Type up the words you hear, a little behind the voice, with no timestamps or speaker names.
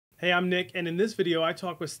Hey, I'm Nick, and in this video I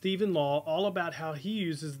talk with Stephen Law all about how he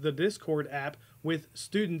uses the Discord app with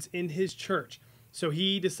students in his church. So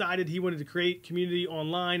he decided he wanted to create community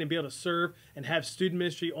online and be able to serve and have student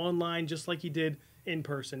ministry online just like he did in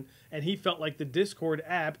person. And he felt like the Discord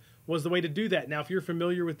app was the way to do that. Now, if you're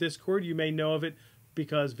familiar with Discord, you may know of it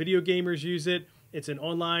because video gamers use it. It's an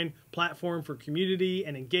online platform for community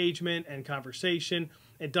and engagement and conversation.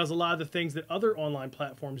 It does a lot of the things that other online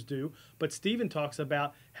platforms do, but Stephen talks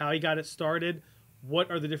about how he got it started,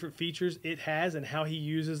 what are the different features it has, and how he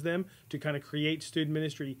uses them to kind of create student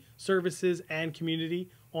ministry services and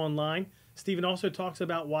community online. Stephen also talks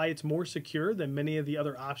about why it's more secure than many of the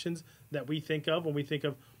other options that we think of when we think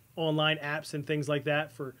of online apps and things like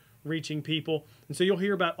that for reaching people. And so you'll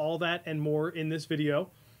hear about all that and more in this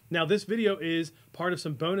video. Now, this video is part of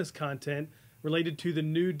some bonus content related to the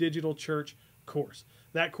New Digital Church course.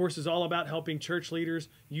 That course is all about helping church leaders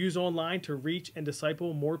use online to reach and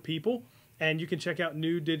disciple more people. And you can check out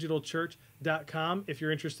newdigitalchurch.com if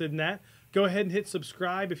you're interested in that. Go ahead and hit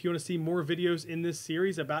subscribe if you want to see more videos in this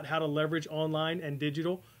series about how to leverage online and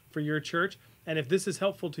digital for your church. And if this is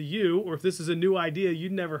helpful to you, or if this is a new idea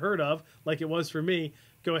you'd never heard of, like it was for me,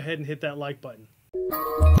 go ahead and hit that like button.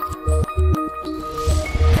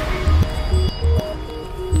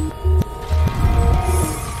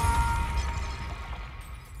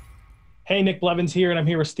 Hey, Nick Blevins here, and I'm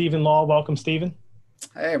here with Stephen Law. Welcome, Stephen.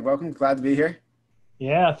 Hey, welcome. Glad to be here.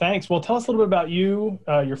 Yeah, thanks. Well, tell us a little bit about you,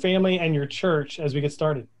 your family, and your church as we get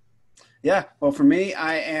started. Yeah, well, for me,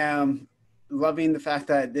 I am loving the fact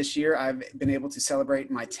that this year I've been able to celebrate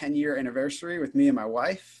my 10-year anniversary with me and my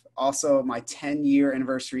wife. Also, my 10-year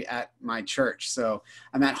anniversary at my church. So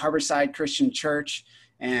I'm at Harborside Christian Church,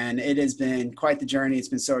 and it has been quite the journey. It's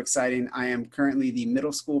been so exciting. I am currently the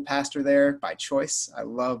middle school pastor there by choice. I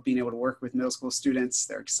love being able to work with middle school students.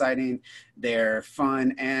 They're exciting, they're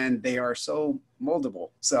fun, and they are so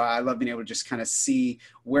moldable. So I love being able to just kind of see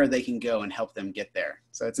where they can go and help them get there.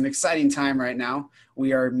 So it's an exciting time right now.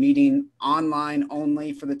 We are meeting online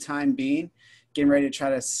only for the time being, getting ready to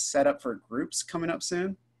try to set up for groups coming up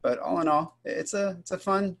soon. But all in all, it's a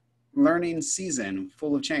fun learning season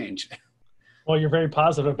full of change. Well, you're very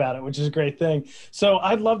positive about it, which is a great thing. So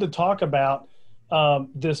I'd love to talk about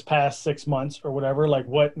this past 6 months or whatever, like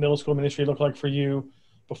what middle school ministry looked like for you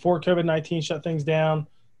before COVID-19 shut things down,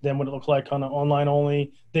 then what it looked like on an online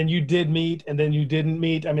only, then you did meet and then you didn't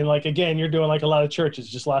meet. I mean, like, again, you're doing like a lot of churches,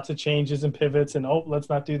 just lots of changes and pivots and, oh, let's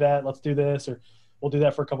not do that. Let's do this, or we'll do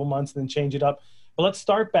that for a couple months and then change it up. But let's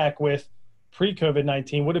start back with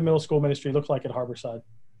pre-COVID-19. What did middle school ministry look like at Harborside?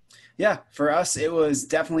 Yeah, for us, it was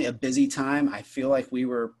definitely a busy time. I feel like we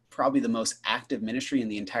were probably the most active ministry in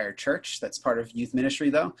the entire church. That's part of youth ministry,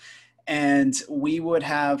 though. And we would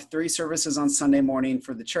have 3 services on Sunday morning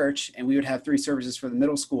for the church, and we would have 3 services for the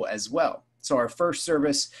middle school as well. So our first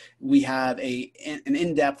service, we have an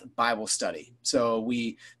in-depth Bible study. So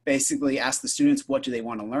we basically ask the students, what do they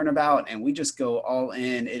want to learn about? And we just go all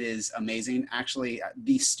in. It is amazing. Actually,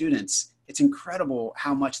 these students, it's incredible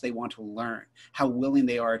how much they want to learn, how willing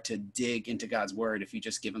they are to dig into God's word if you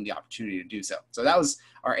just give them the opportunity to do so. So that was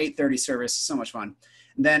our 8:30 service, so much fun.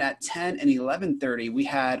 And then at 10 and 11:30, we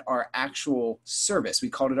had our actual service. We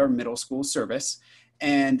called it our middle school service.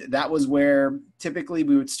 And that was where typically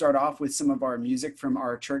we would start off with some of our music from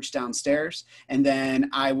our church downstairs. And then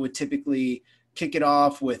I would typically kick it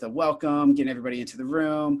off with a welcome, get everybody into the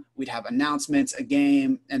room. We'd have announcements, a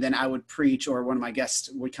game, and then I would preach, or one of my guests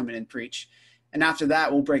would come in and preach. And after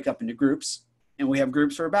that, we'll break up into groups. And we have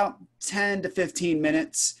groups for about 10 to 15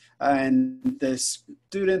 minutes. And the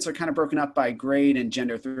students are kind of broken up by grade and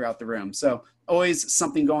gender throughout the room. So always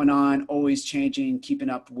something going on, always changing, keeping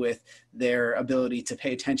up with their ability to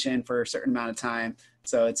pay attention for a certain amount of time.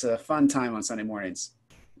 So it's a fun time on Sunday mornings.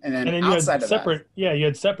 And then you outside had separate, you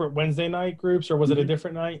had separate Wednesday night groups, or was it a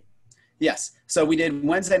different night? Yes. So we did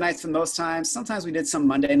Wednesday nights for the most times. Sometimes we did some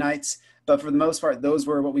Monday nights, but for the most part, those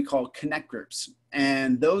were what we call connect groups.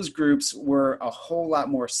 And those groups were a whole lot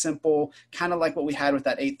more simple, kind of like what we had with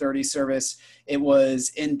that 8:30 service. It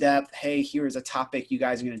was in depth. Hey, here's a topic. You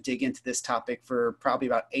guys are going to dig into this topic for probably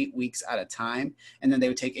about 8 weeks at a time. And then they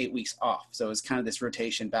would take 8 weeks off. So it was kind of this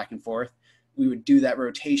rotation back and forth. We would do that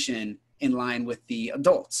rotation in line with the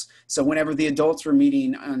adults. So whenever the adults were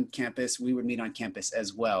meeting on campus, we would meet on campus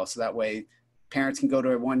as well. So that way parents can go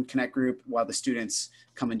to one connect group while the students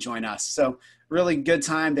come and join us. So really good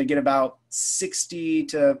time. They get about 60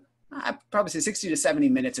 to 70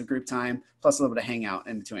 minutes of group time, plus a little bit of hangout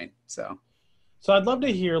in between. So I'd love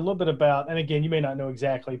to hear a little bit about, and again, you may not know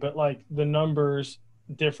exactly, but like the numbers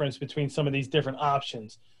difference between some of these different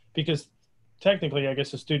options, because technically, I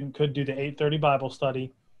guess a student could do the 8:30 Bible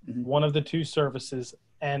study, Mhm. one of the two services,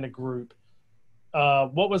 and a group.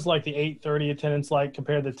 What was like the 8:30 attendance like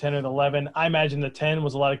compared to 10 and 11? I imagine the 10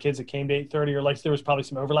 was a lot of kids that came to 8:30, or like there was probably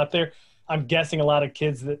some overlap there. I'm guessing a lot of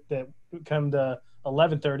kids that come to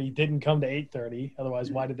 11:30 didn't come to 8:30.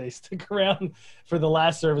 Otherwise, why did they stick around for the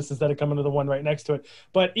last service instead of coming to the one right next to it?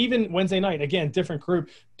 But even Wednesday night, again, different group.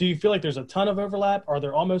 Do you feel like there's a ton of overlap? Are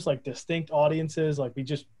there almost like distinct audiences? Like we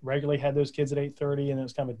just regularly had those kids at 8:30 and it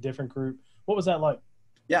was kind of a different group. What was that like?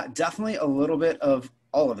 Yeah, definitely a little bit of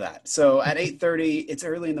all of that. So at 8:30, it's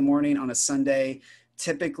early in the morning on a Sunday.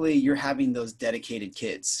 Typically, you're having those dedicated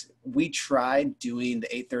kids. We tried doing the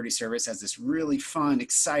 8:30 service as this really fun,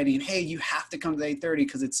 exciting, hey, you have to come to 8:30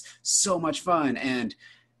 because it's so much fun. And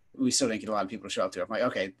we still didn't get a lot of people to show up to it. I'm like,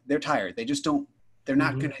 okay, they're tired. They just don't, they're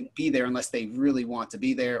not Mm-hmm. going to be there unless they really want to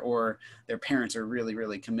be there or their parents are really,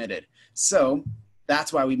 really committed. So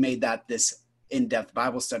that's why we made that this in-depth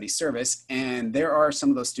Bible study service. And there are some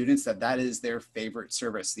of those students that is their favorite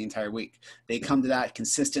service the entire week. They come to that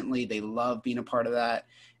consistently. They love being a part of that.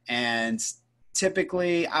 And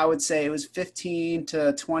typically I would say it was 15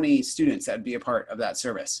 to 20 students that would be a part of that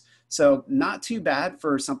service. So not too bad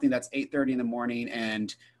for something that's 8:30 in the morning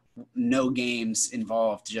and no games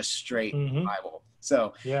involved, just straight Mm-hmm. Bible.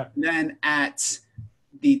 So Yeah. then at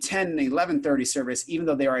the 10 and 11:30 service, even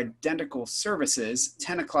though they are identical services,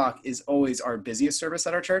 10 o'clock is always our busiest service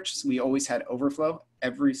at our church. So we always had overflow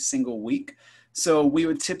every single week. So we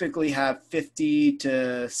would typically have 50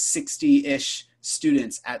 to 60-ish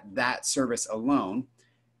students at that service alone.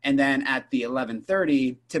 And then at the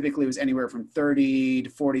 11:30, typically it was anywhere from 30 to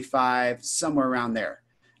 45, somewhere around there.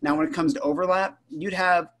 Now, when it comes to overlap, you'd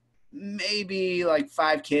have maybe like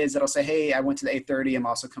 5 kids that'll say, hey, I went to the 8:30. I'm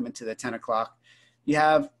also coming to the 10 o'clock. You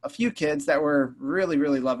have a few kids that were really,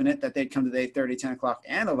 really loving it, that they'd come to the 8:30, 10 o'clock,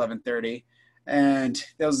 and 11:30. And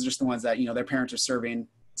those are just the ones that, their parents are serving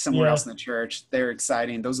somewhere Yeah. else in the church. They're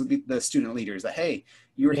exciting. Those would be the student leaders that, hey,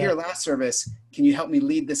 you were Yeah. here last service. Can you help me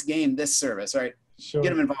lead this game, this service, right? Get Sure.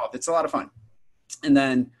 them involved. It's a lot of fun. And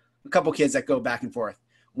then a couple kids that go back and forth.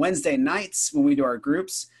 Wednesday nights, when we do our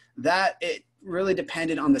groups, that it really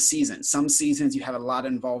depended on the season. Some seasons you have a lot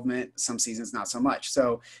of involvement, some seasons not so much.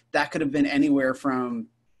 So that could have been anywhere from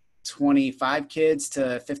 25 kids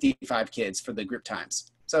to 55 kids for the group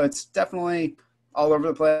times. So it's definitely all over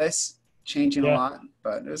the place, changing a Yeah. lot,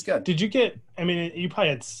 but it was good. Did you get, I mean, you probably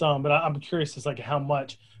had some, but I'm curious as like how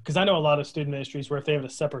much, because I know a lot of student ministries where if they have a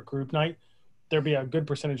separate group night, there'd be a good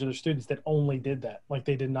percentage of their students that only did that. Like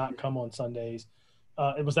they did not come on Sundays.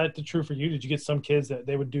 Was that the true for you? Did you get some kids that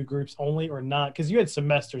they would do groups only or not? Because you had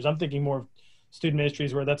semesters. I'm thinking more of student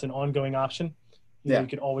ministries where that's an ongoing option. Yeah. You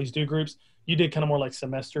could always do groups. You did kind of more like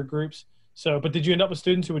semester groups. So, but did you end up with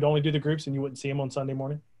students who would only do the groups and you wouldn't see them on Sunday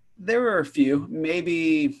morning? There were a few,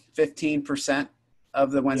 maybe 15%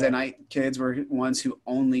 of the Wednesday Yeah. night kids were ones who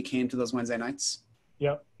only came to those Wednesday nights.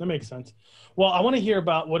 Yeah, that makes sense. Well, I want to hear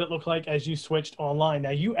about what it looked like as you switched online. Now,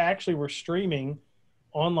 you actually were streaming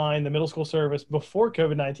online the middle school service before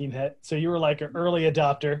COVID-19 hit, so you were like an early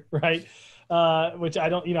adopter, right? Which I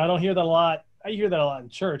don't hear that a lot. I hear that a lot in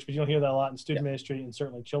church, but you don't hear that a lot in student ministry and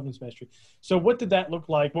certainly children's ministry. So, what did that look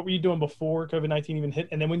like? What were you doing before COVID-19 even hit?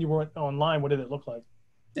 And then when you were online, what did it look like?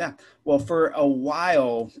 Yeah. Well, for a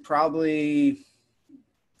while, probably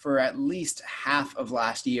for at least half of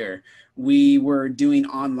last year, we were doing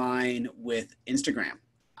online with Instagram.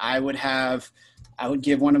 I would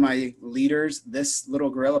give one of my leaders this little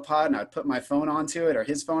Gorilla Pod and I would put my phone onto it or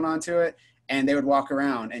his phone onto it, and they would walk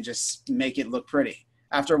around and just make it look pretty.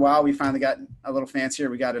 After a while, we finally got a little fancier.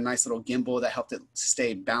 We got a nice little gimbal that helped it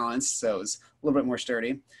stay balanced, so it was a little bit more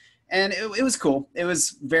sturdy. And it was cool. It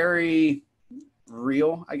was very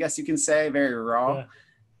real, I guess you can say, very raw. Yeah.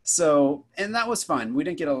 So, and that was fun. We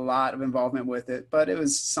didn't get a lot of involvement with it, but it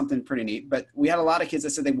was something pretty neat. But we had a lot of kids that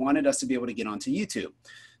said they wanted us to be able to get onto YouTube.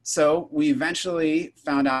 So we eventually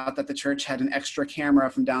found out that the church had an extra camera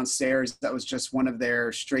from downstairs that was just one of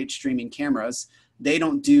their straight streaming cameras. They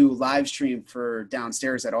don't do live stream for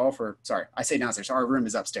downstairs at all sorry, I say downstairs. Our room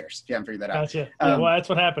is upstairs, if you haven't figured that out. Gotcha. Yeah, well, that's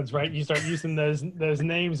what happens, right? You start using those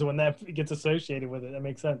names when that gets associated with it. That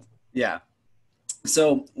makes sense. Yeah.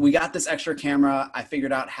 So we got this extra camera. I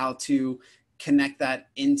figured out how to connect that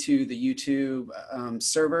into the YouTube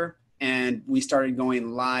server, and we started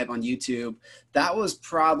going live on YouTube. That was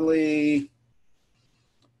probably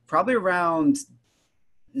around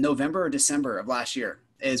November or December of last year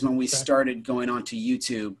is when we started going onto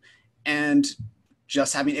YouTube, and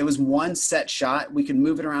just it was one set shot. We could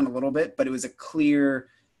move it around a little bit, but it was a clear,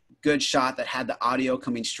 good shot that had the audio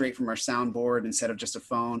coming straight from our soundboard instead of just a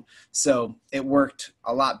phone. So it worked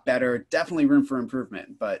a lot better. Definitely room for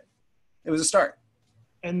improvement, but it was a start.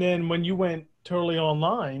 And then when you went totally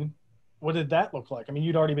online, what did that look like? I mean,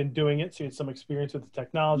 you'd already been doing it, so you had some experience with the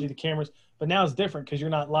technology, the cameras, but now it's different because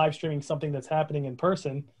you're not live streaming something that's happening in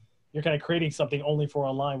person. You're kind of creating something only for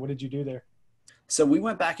online. What did you do there? So we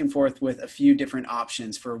went back and forth with a few different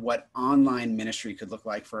options for what online ministry could look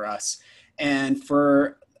like for us. And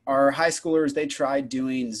for our high schoolers, they tried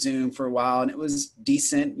doing Zoom for a while and it was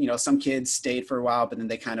decent. You know, some kids stayed for a while, but then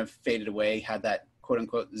they kind of faded away, had that quote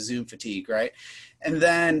unquote Zoom fatigue, right? And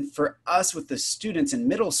then for us with the students in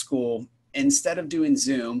middle school, instead of doing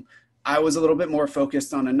Zoom, I was a little bit more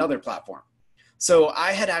focused on another platform. So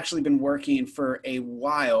I had actually been working for a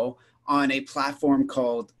while on a platform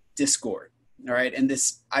called Discord. All right. And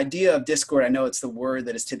this idea of Discord, I know it's the word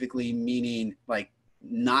that is typically meaning like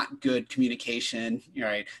not good communication,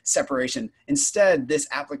 right? Separation. Instead, this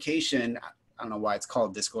application, I don't know why it's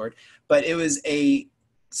called Discord, but it was a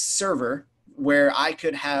server where I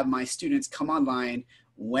could have my students come online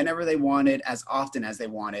whenever they wanted, as often as they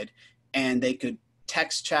wanted, and they could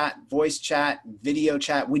text chat, voice chat, video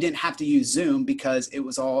chat. We didn't have to use Zoom because it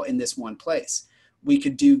was all in this one place. We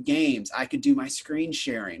could do games. I could do my screen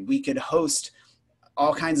sharing. We could host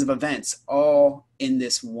all kinds of events all in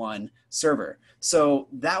this one server. So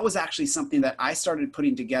that was actually something that I started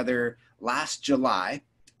putting together last July.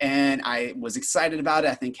 And I was excited about it.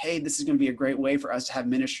 I think, hey, this is going to be a great way for us to have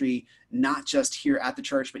ministry, not just here at the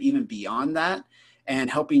church, but even beyond that, and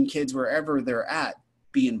helping kids wherever they're at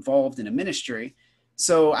be involved in a ministry.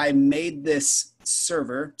 So I made this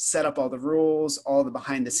server, set up all the rules, all the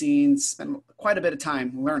behind the scenes, spent quite a bit of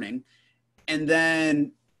time learning. And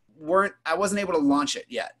then I wasn't able to launch it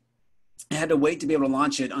yet. I had to wait to be able to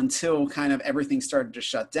launch it until kind of everything started to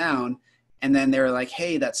shut down. And then they were like,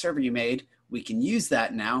 hey, that server you made, we can use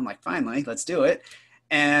that now. I'm like, finally, let's do it.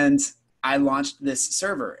 And I launched this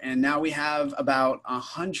server. And now we have about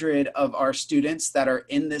 100 of our students that are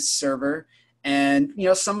in this server. And, you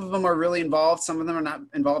know, some of them are really involved. Some of them are not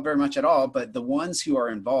involved very much at all. But the ones who are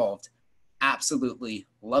involved absolutely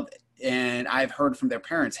love it. And I've heard from their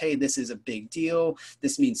parents, hey, this is a big deal.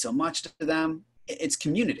 This means so much to them. It's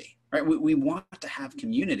community, right? We want to have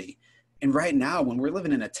community. And right now, when we're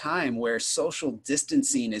living in a time where social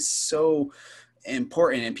distancing is so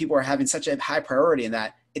important and people are having such a high priority in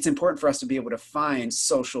that, it's important for us to be able to find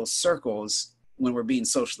social circles when we're being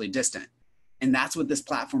socially distant. And that's what this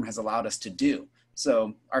platform has allowed us to do.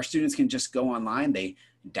 So our students can just go online, they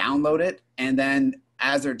download it, and then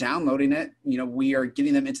as they're downloading it, you know, we are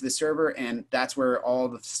getting them into the server, and that's where all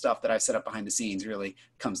the stuff that I've set up behind the scenes really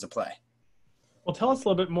comes to play. Well, tell us a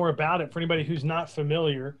little bit more about it for anybody who's not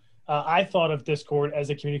familiar. I thought of Discord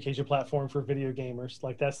as a communication platform for video gamers.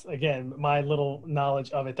 Like that's, again, my little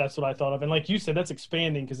knowledge of it. That's what I thought of. And like you said, that's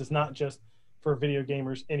expanding because it's not just for video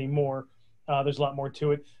gamers anymore. There's a lot more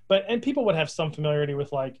to it. And people would have some familiarity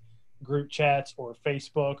with like group chats or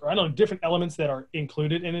Facebook, or I don't know, different elements that are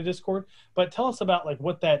included in a Discord. But tell us about like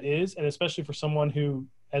what that is, and especially for someone who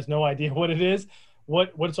has no idea what it is,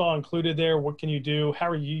 what's all included there? What can you do? How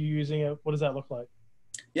are you using it? What does that look like?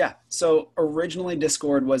 Yeah. So originally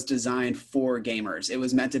Discord was designed for gamers. It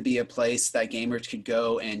was meant to be a place that gamers could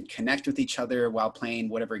go and connect with each other while playing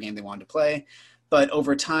whatever game they wanted to play. But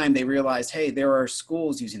over time they realized, hey, there are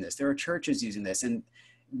schools using this, there are churches using this, and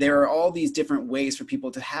there are all these different ways for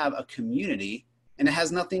people to have a community, and it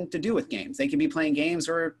has nothing to do with games. They can be playing games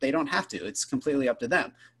or they don't have to. It's completely up to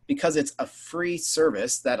them because it's a free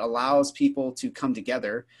service that allows people to come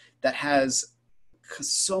together, that has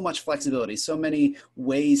so much flexibility, so many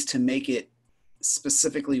ways to make it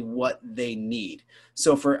specifically what they need.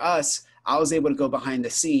 So for us, I was able to go behind the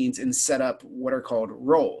scenes and set up what are called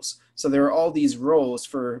roles. So there are all these roles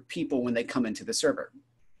for people when they come into the server.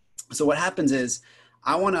 So what happens is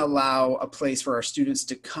I want to allow a place for our students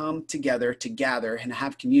to come together, to gather and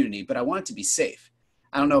have community, but I want it to be safe.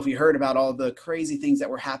 I don't know if you heard about all the crazy things that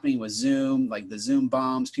were happening with Zoom, like the Zoom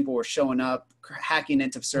bombs, people were showing up, hacking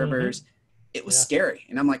into servers. Mm-hmm. It was scary.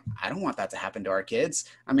 And I'm like, I don't want that to happen to our kids.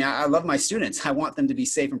 I mean, I love my students. I want them to be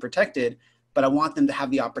safe and protected, but I want them to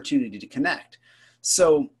have the opportunity to connect.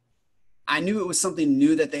 So I knew it was something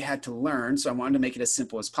new that they had to learn. So I wanted to make it as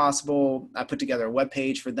simple as possible. I put together a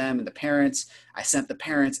webpage for them and the parents. I sent the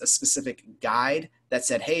parents a specific guide that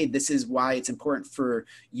said, hey, this is why it's important for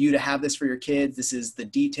you to have this for your kids. This is the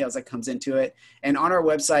details that comes into it. And on our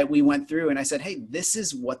website, we went through and I said, hey, this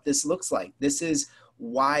is what this looks like. This is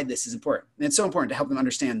why this is important. And it's so important to help them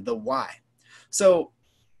understand the why. So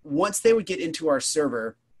once they would get into our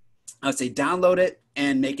server, I would say download it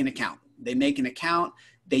and make an account. They make an account.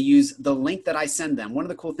 They use the link that I send them. One of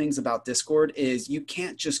the cool things about Discord is you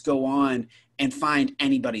can't just go on and find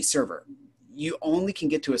anybody's server. you only can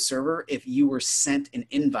get to a server if you were sent an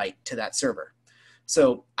invite to that server.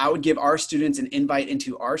 So I would give our students an invite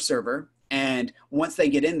into our server. And once they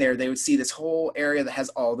get in there, they would see this whole area that has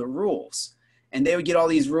all the rules. And they would get all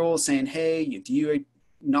these rules saying, hey, do you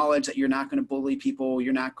acknowledge that you're not going to bully people?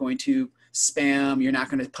 You're not going to spam. You're not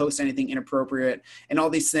going to post anything inappropriate, and all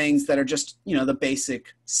these things that are just, the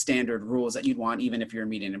basic standard rules that you'd want, even if you're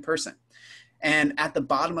meeting in person. And at the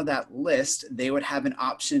bottom of that list, they would have an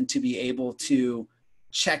option to be able to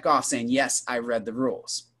check off saying, yes, I read the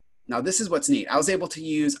rules. Now, this is what's neat. I was able to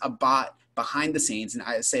use a bot behind the scenes, and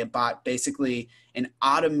I say a bot, basically an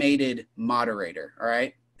automated moderator. All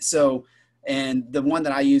right. So, and the one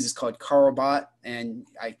that I use is called CarlBot, and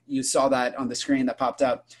you saw that on the screen that popped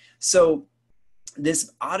up. So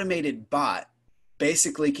this automated bot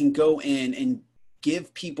basically can go in and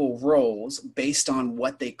give people roles based on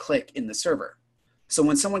what they click in the server. So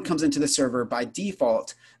when someone comes into the server, by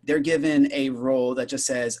default, they're given a role that just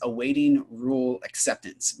says awaiting rule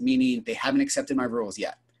acceptance, meaning they haven't accepted my rules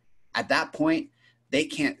yet. At that point, they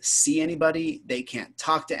can't see anybody. They can't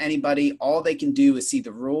talk to anybody. All they can do is see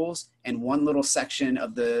the rules and one little section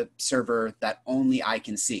of the server that only I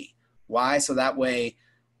can see. Why? So that way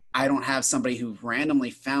I don't have somebody who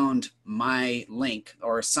randomly found my link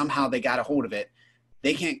or somehow they got a hold of it.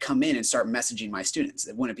 They can't come in and start messaging my students.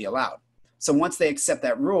 It wouldn't be allowed. So once they accept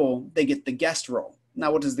that rule, they get the guest role.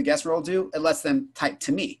 Now, what does the guest role do? It lets them type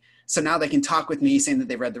to me. So now they can talk with me saying that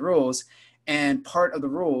they read the rules. And part of the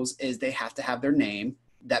rules is they have to have their name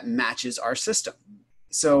that matches our system.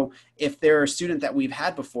 So if they're a student that we've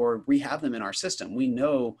had before, we have them in our system. We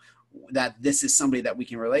know that this is somebody that we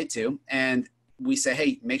can relate to. And we say,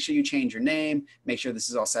 hey, make sure you change your name. Make sure this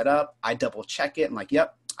is all set up. I double check it. I'm like,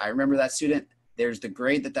 yep, I remember that student. There's the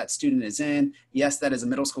grade that student is in. Yes, that is a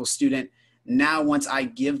middle school student. Now, once I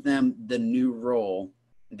give them the new role,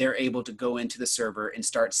 they're able to go into the server and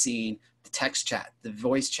start seeing the text chat, the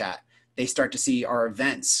voice chat. They start to see our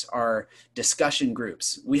events, our discussion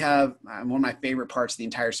groups. We have one of my favorite parts of the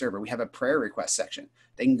entire server. We have a prayer request section.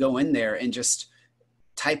 They can go in there and just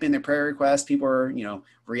type in their prayer requests. People are,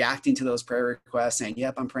 reacting to those prayer requests saying,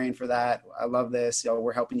 yep, I'm praying for that. I love this.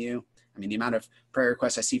 We're helping you. I mean, the amount of prayer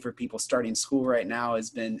requests I see for people starting school right now it's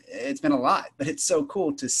been a lot, but it's so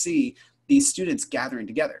cool to see these students gathering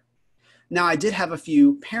together. Now, I did have a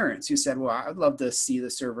few parents who said, well, I'd love to see the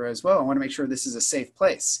server as well. I want to make sure this is a safe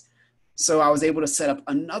place. So I was able to set up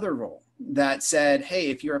another role that said, hey,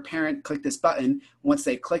 if you're a parent, click this button. Once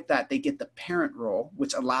they click that, they get the parent role,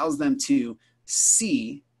 which allows them to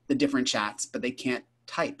see the different chats, but they can't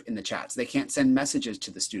type in the chats. They can't send messages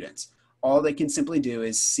to the students. All they can simply do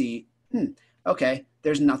is see, okay,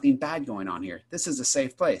 there's nothing bad going on here. This is a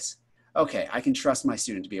safe place. Okay, I can trust my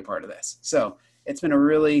student to be a part of this. So it's been a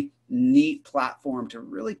really neat platform to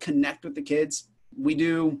really connect with the kids. We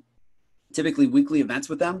do typically weekly events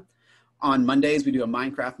with them. On Mondays, we do a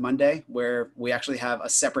Minecraft Monday where we actually have a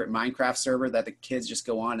separate Minecraft server that the kids just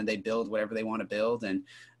go on and they build whatever they want to build. And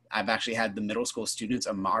I've actually had the middle school students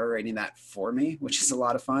moderating that for me, which is a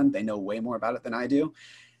lot of fun. They know way more about it than I do.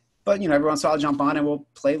 But, every once in a while I'll jump on and we'll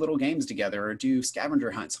play little games together or do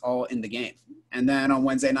scavenger hunts all in the game. And then on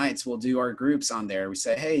Wednesday nights, we'll do our groups on there. We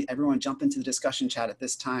say, hey, everyone jump into the discussion chat at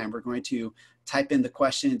this time. We're going to type in the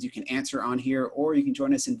questions. You can answer on here, or you can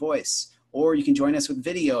join us in voice, or you can join us with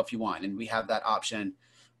video if you want. And we have that option.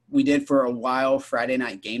 We did for a while Friday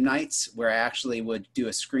night game nights where I actually would do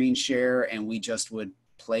a screen share and we just would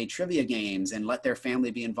play trivia games and let their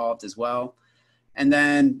family be involved as well. And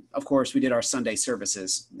then, of course, we did our Sunday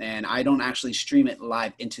services. And I don't actually stream it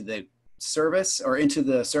live into the service or into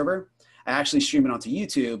the server. I actually stream it onto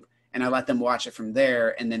YouTube and I let them watch it from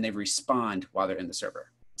there. And then they respond while they're in the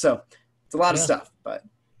server. So it's a lot of stuff. But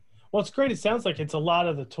well, it's great. It sounds like it's a lot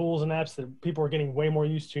of the tools and apps that people are getting way more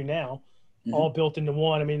used to now, all built into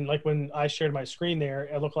one. I mean, like when I shared my screen there,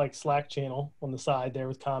 it looked like Slack channel on the side there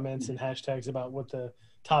with comments and hashtags about what the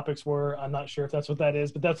topics were. I'm not sure if that's what that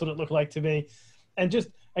is, but that's what it looked like to me. And just,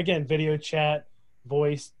 again, video chat,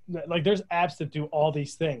 voice, like there's apps that do all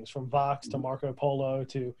these things from Vox to Marco Polo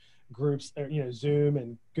to groups, Zoom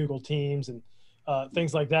and Google Teams and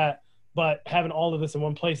things like that. But having all of this in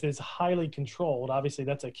one place is highly controlled. Obviously,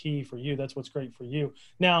 that's a key for you. That's what's great for you.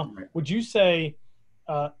 Now, would you say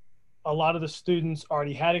a lot of the students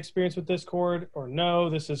already had experience with Discord, or no,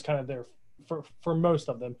 this is kind of their, for most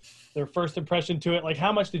of them, their first impression to it? Like,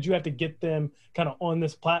 how much did you have to get them kind of on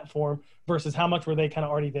this platform versus how much were they kind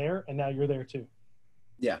of already there and now you're there too?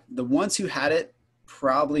 Yeah, the ones who had it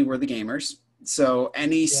probably were the gamers. So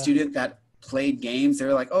any student that played games, they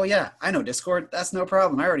were like, oh yeah, I know Discord. That's no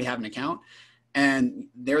problem. I already have an account. And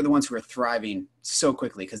they're the ones who are thriving so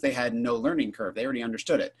quickly because they had no learning curve. They already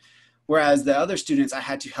understood it. Whereas the other students, I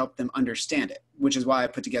had to help them understand it, which is why I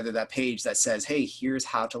put together that page that says, hey, here's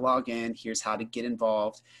how to log in. Here's how to get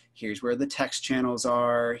involved. Here's where the text channels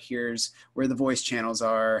are. Here's where the voice channels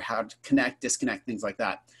are, how to connect, disconnect, things like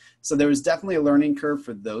that. So there was definitely a learning curve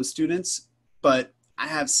for those students, but I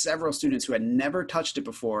have several students who had never touched it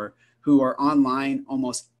before who are online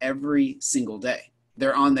almost every single day.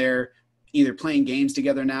 They're on there either playing games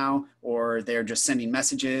together now, or they're just sending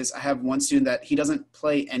messages. I have one student that he doesn't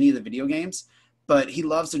play any of the video games, but he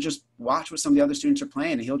loves to just watch what some of the other students are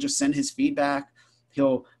playing, and he'll just send his feedback.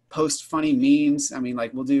 He'll post funny memes. I mean,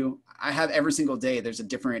 like I have every single day, there's a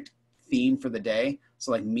different theme for the day.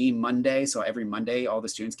 So like Meme Monday. So every Monday, all the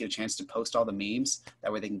students get a chance to post all the memes.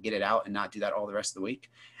 That way they can get it out and not do that all the rest of the week.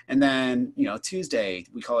 And then, Tuesday,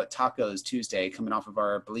 we call it Tacos Tuesday, coming off of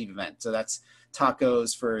our Believe event. So that's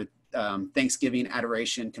tacos for Thanksgiving,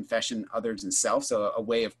 adoration, confession, others, and self. So a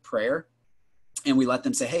way of prayer. And we let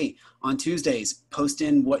them say, hey, on Tuesdays, post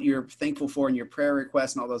in what you're thankful for in your prayer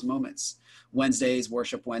requests and all those moments. Wednesdays,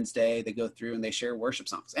 Worship Wednesday, they go through and they share worship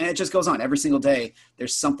songs. And it just goes on every single day.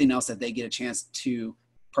 There's something else that they get a chance to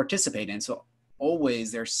participate in. So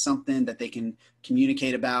always there's something that they can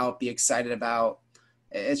communicate about, be excited about.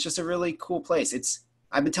 It's just a really cool place.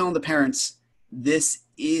 I've been telling the parents, this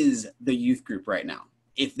is the youth group right now.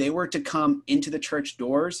 If they were to come into the church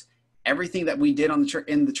doors, everything that we did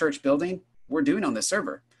in the church building, we're doing on this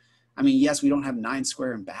server. I mean, yes, we don't have 9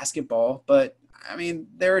 square in basketball, but I mean,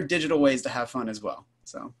 there are digital ways to have fun as well.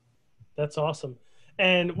 So that's awesome.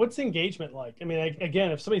 And what's the engagement like? I mean,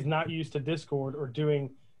 again, if somebody's not used to Discord or doing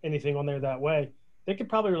anything on there that way, they could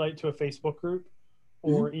probably relate to a Facebook group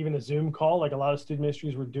or even a Zoom call. Like a lot of student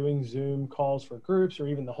ministries were doing Zoom calls for groups, or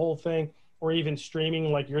even the whole thing, or even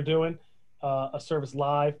streaming like you're doing a service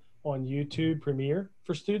live on YouTube Premiere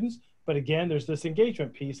for students. But again, there's this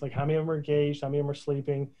engagement piece, like how many of them are engaged, how many of them are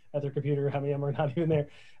sleeping at their computer, how many of them are not even there.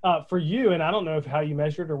 For you, and I don't know how you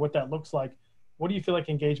measure it or what that looks like, what do you feel like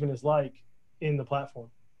engagement is like in the platform?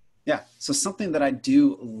 Yeah, so something that I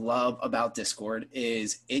do love about Discord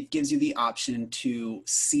is it gives you the option to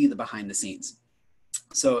see the behind the scenes.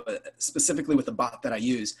 So specifically with the bot that I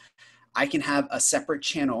use, I can have a separate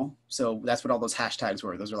channel. So that's what all those hashtags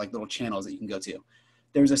were. Those are like little channels that you can go to.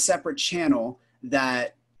 There's a separate channel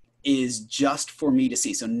that is just for me to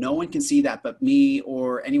see. So no one can see that but me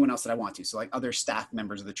or anyone else that I want to. So like other staff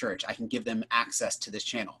members of the church, I can give them access to this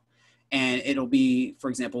channel. And it'll be, for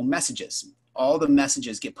example, messages. All the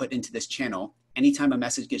messages get put into this channel. Anytime a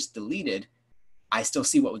message gets deleted, I still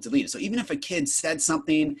see what was deleted. So even if a kid said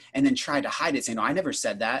something and then tried to hide it, saying, no, I never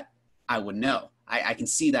said that, I would know. I can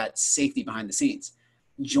see that safety behind the scenes.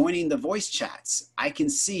 Joining the voice chats, I can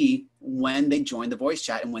see when they joined the voice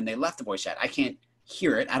chat and when they left the voice chat. I can't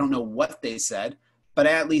hear it. I don't know what they said, but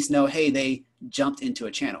I at least know, hey, they jumped into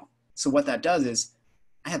a channel. So what that does is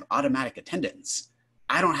I have automatic attendance.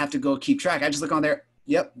 I don't have to go keep track. I just look on there.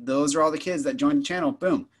 Yep, those are all the kids that joined the channel.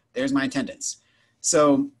 Boom, there's my attendance.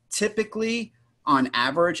 So typically, on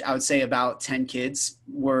average, I would say about 10 kids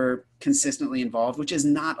were consistently involved, which is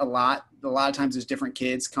not a lot. A lot of times there's different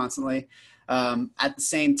kids constantly. At the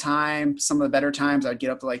same time, some of the better times I'd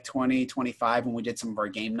get up to like 20, 25 when we did some of our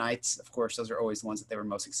game nights. Of course, those are always the ones that they were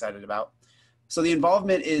most excited about. So the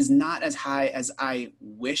involvement is not as high as I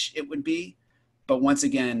wish it would be. But once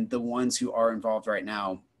again, the ones who are involved right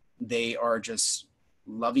now, they are just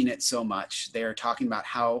loving it so much. They are talking about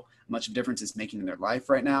how much of a difference it's making in their life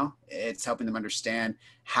right now. It's helping them understand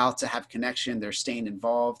how to have connection. They're staying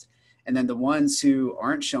involved. And then the ones who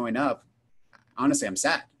aren't showing up, honestly, I'm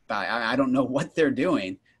sad. I don't know what they're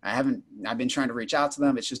doing. I've been trying to reach out to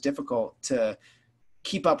them. It's just difficult to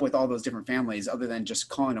keep up with all those different families other than just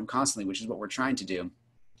calling them constantly, which is what we're trying to do.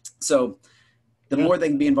 So the more they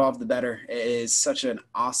can be involved, the better. It is such an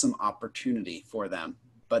awesome opportunity for them,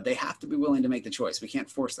 but they have to be willing to make the choice. We can't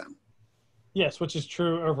force them. Yes, which is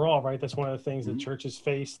true overall, right? That's one of the things that churches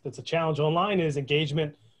face that's a challenge online is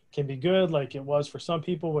engagement can be good, like it was for some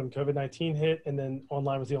people when COVID-19 hit, and then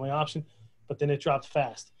online was the only option, but then it dropped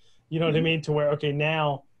fast. You know what I mean? To where, okay,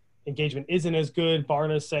 now engagement isn't as good.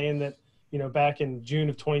 Barna's saying that, back in June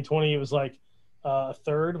of 2020, it was like a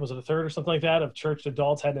third or something like that of church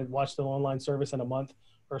adults hadn't watched the online service in a month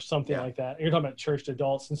or something like that. You're talking about church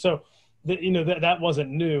adults. And so, that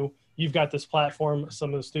wasn't new. You've got this platform.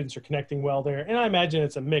 Some of the students are connecting well there. And I imagine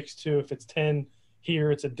it's a mix too. If it's 10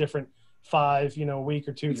 here, it's a different 5, a week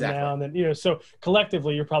or two from now. And then, so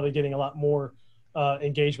collectively, you're probably getting a lot more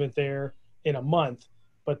engagement there in a month.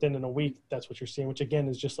 But then in a week, that's what you're seeing, which again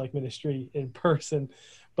is just like ministry in person.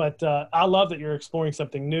 But I love that you're exploring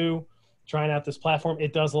something new. trying out this platform.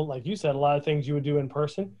 It does look, like you said, a lot of things you would do in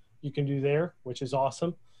person, you can do there, which is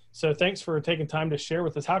awesome. So thanks for taking time to share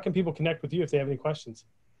with us. How can people connect with you if they have any questions?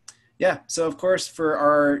 Yeah, so of course, for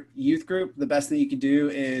our youth group, the best thing you can do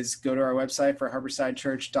is go to our website for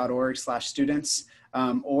harborsidechurch.org/students,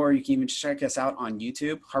 or you can even check us out on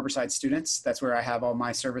YouTube, Harborside Students. That's where I have all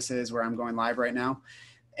my services, where I'm going live right now.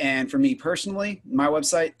 And for me personally, my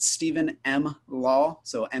website, Stephen M. Law,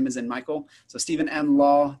 so M as in Michael, so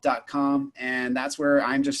stephenmlaw.com, and that's where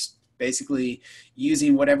I'm just basically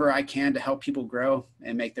using whatever I can to help people grow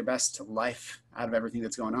and make their best life out of everything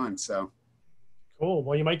that's going on. So. Cool.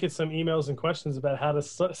 Well, you might get some emails and questions about how to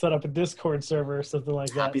set up a Discord server or something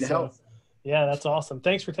like that. Happy to help. Yeah, that's awesome.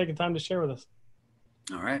 Thanks for taking time to share with us.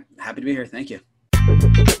 All right. Happy to be here. Thank you.